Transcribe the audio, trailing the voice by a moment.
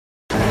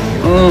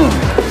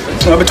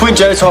Well, between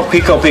Joe's hot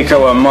pico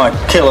and my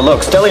killer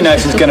looks, Deli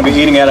Nation's going to be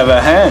eating out of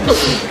our hands.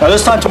 Now,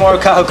 this time tomorrow,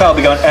 Kahoka will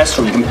be going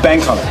astral. You can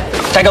bank on it.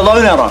 Take a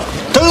loan out on it.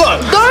 2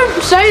 loans.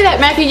 Don't say that,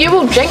 Mackie. You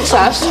will jinx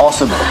us.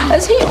 Possible.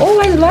 Is he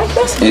always like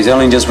this? He's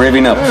only just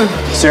revving up.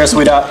 Sarah,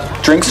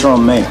 sweetheart, drinks are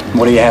on me.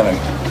 What are you having?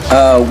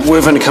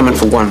 We've only come in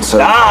for one, so...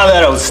 Ah,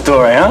 that old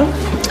story, huh?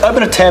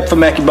 Open a tab for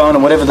Mackie Bone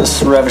and whatever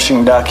this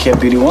ravishing dark-haired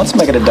beauty wants,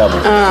 make it a double.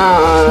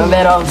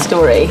 That old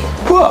story.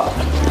 What?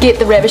 Get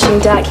the ravishing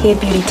dark-haired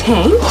beauty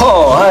tank.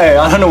 Oh, hey,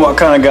 I don't know what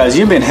kind of guys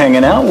you've been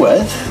hanging out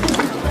with.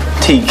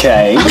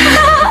 TK.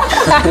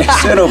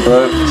 Settle,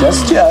 bro.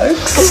 Just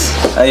jokes.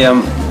 Hey, you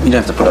don't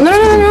have to put up... No,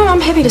 I'm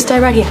happy to stay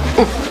right here.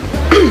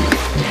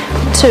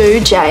 To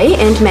Jay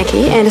and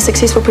Mackie, and a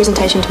successful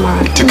presentation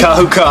tomorrow. To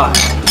Kahuka.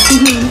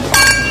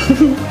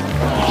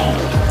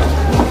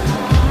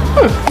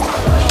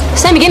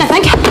 Same again, I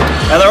think.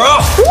 And they're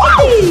off!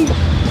 Whee!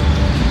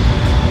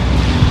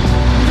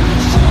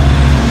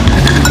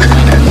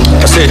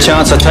 I see a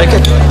chance, I take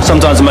it.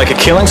 Sometimes I make a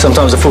killing,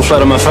 sometimes I fall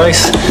flat on my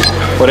face.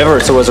 Whatever,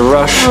 it's always a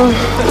rush.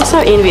 I'm so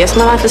envious.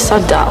 My life is so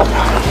dull.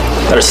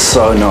 That is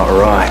so not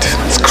right.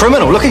 It's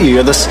criminal. Look at you.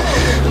 You're this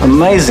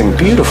amazing,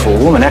 beautiful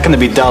woman. How can there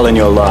be dull in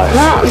your life?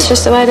 No, it's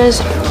just the way it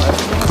is.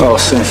 Well, I'll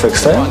soon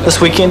fix that. This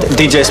weekend,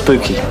 DJ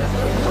Spooky.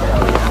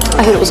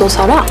 I heard it was all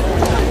sold out.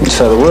 You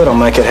say the word, I'll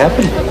make it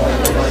happen.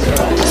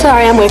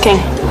 Sorry, I'm working.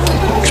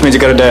 Which means you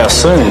got a day off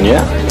soon,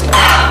 yeah?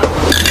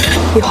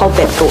 You hold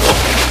that thought.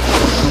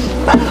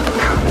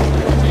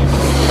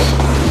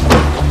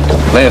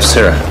 Lay off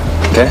Sarah,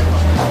 okay?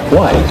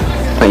 Why?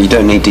 Mate, you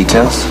don't need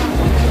details.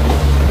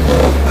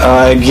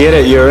 I get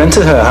it. You're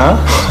into her,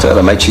 huh? Tell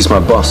her, mate, she's my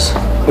boss.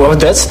 Why would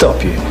that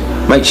stop you?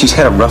 Mate, she's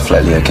had a rough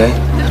lately, okay?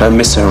 Don't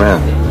mess her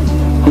around.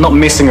 I'm not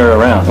messing her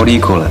around. What do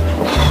you call it?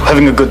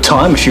 Having a good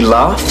time if she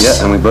laughs?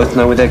 Yeah, and we both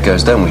know where that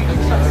goes, don't we?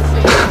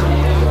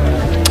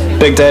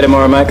 Big day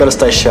tomorrow, mate. Gotta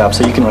stay sharp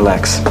so you can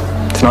relax.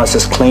 Tonight's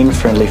just clean,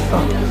 friendly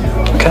fun.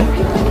 Okay?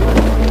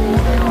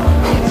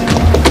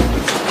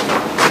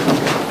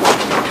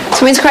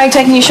 So when's Craig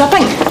taking you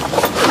shopping?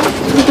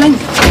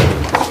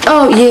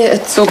 Oh, yeah,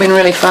 it's all been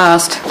really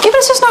fast. Yeah, but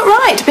it's just not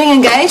right, being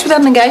engaged without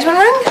an engagement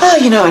ring. Oh,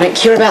 you know I don't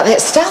care about that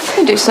stuff.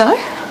 You do so.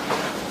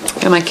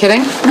 Am I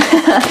kidding?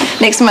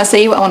 Next time I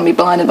see you, I want to be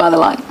blinded by the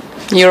light.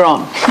 You're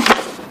on.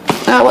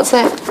 What's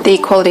that? The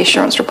quality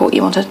assurance report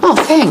you wanted. Oh,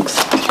 thanks.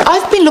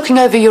 I've been looking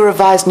over your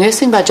revised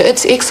nursing budget.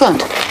 It's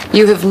excellent.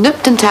 You have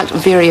nipped and tucked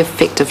very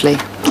effectively.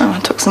 Oh,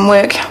 it took some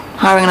work.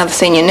 Hiring another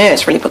senior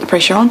nurse really put the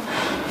pressure on.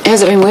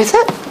 Has it been worth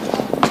it?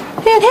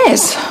 Yeah, it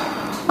has.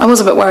 I was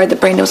a bit worried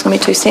that Brenda was going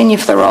to be too senior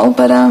for the role,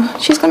 but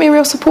she's going to be a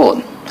real support.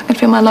 I can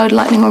feel my load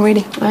lightening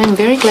already. I'm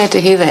very glad to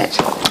hear that.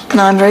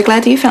 And I'm very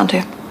glad that you found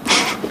her.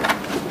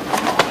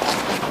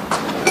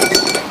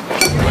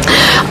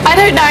 I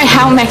don't know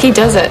how Mackie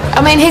does it.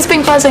 I mean, he's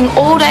been buzzing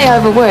all day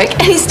over work,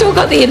 and he's still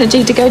got the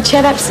energy to go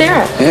chat up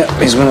Sarah. Yeah,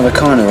 he's one of a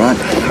kind, all right?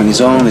 When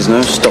he's on, there's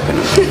no stopping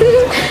him.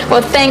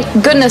 Well, thank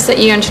goodness that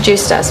you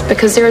introduced us,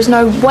 because there is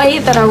no way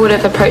that I would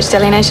have approached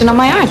Deli Nation on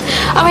my own.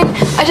 I mean,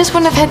 I just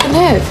wouldn't have had the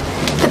nerve.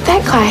 But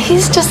that guy,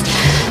 he's just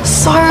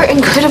so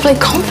incredibly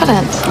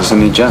confident.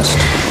 Isn't he just?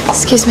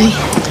 Excuse me.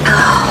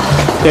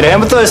 Get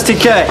down with those,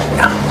 TK.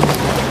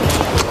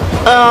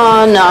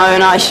 Oh, no,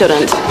 I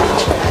shouldn't.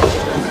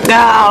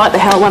 Ah, what the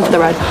hell, one for the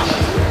road.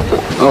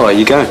 Oh,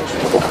 you go.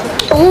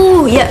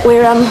 Oh, yeah,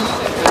 we're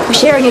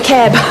sharing a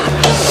cab.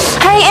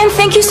 Hey, and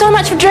thank you so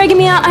much for dragging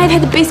me out. I've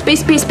had the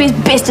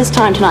bestest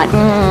time tonight.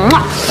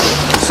 Mwah.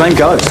 Same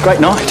goes. Great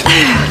night.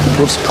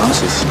 Full of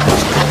surprises.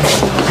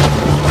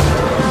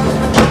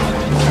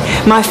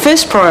 My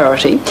first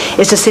priority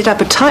is to set up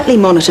a tightly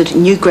monitored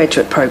new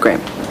graduate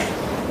program.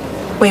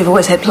 We've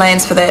always had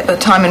plans for that, but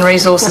time and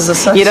resources are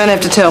such. You don't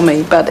have to tell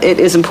me, but it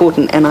is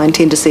important and I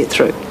intend to see it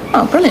through.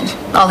 Oh, brilliant.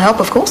 I'll help,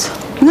 of course.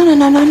 No.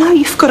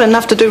 You've got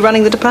enough to do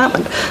running the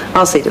department.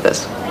 I'll see to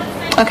this.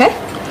 Okay.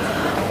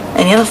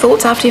 Any other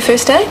thoughts after your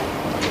first day?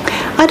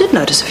 I did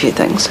notice a few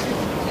things.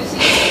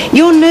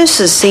 Your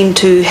nurses seem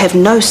to have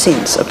no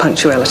sense of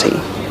punctuality.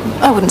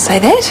 I wouldn't say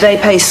that. They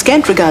pay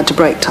scant regard to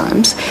break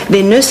times,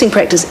 their nursing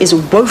practice is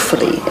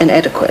woefully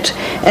inadequate,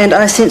 and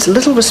I sense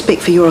little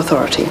respect for your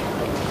authority.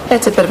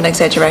 That's a bit of an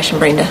exaggeration,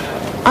 Brenda.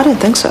 I don't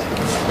think so.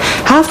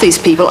 Half these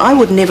people I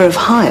would never have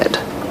hired.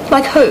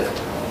 Like who?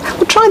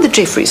 Well, try the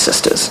Jeffries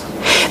sisters.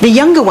 The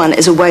younger one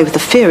is away with the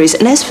fairies,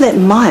 and as for that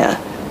Maya,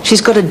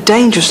 she's got a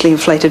dangerously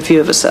inflated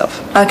view of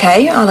herself.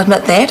 Okay, I'll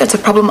admit that. It's a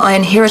problem I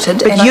inherited.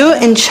 But you're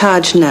in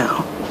charge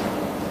now.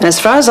 And as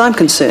far as I'm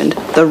concerned,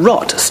 the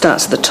rot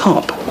starts at the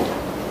top.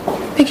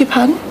 Beg your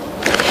pardon?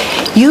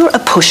 You're a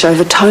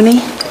pushover,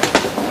 Tony.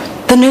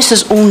 The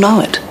nurses all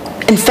know it.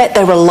 In fact,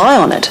 they rely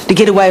on it to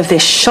get away with their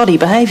shoddy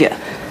behaviour.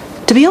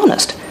 To be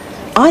honest,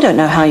 I don't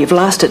know how you've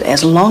lasted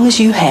as long as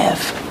you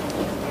have.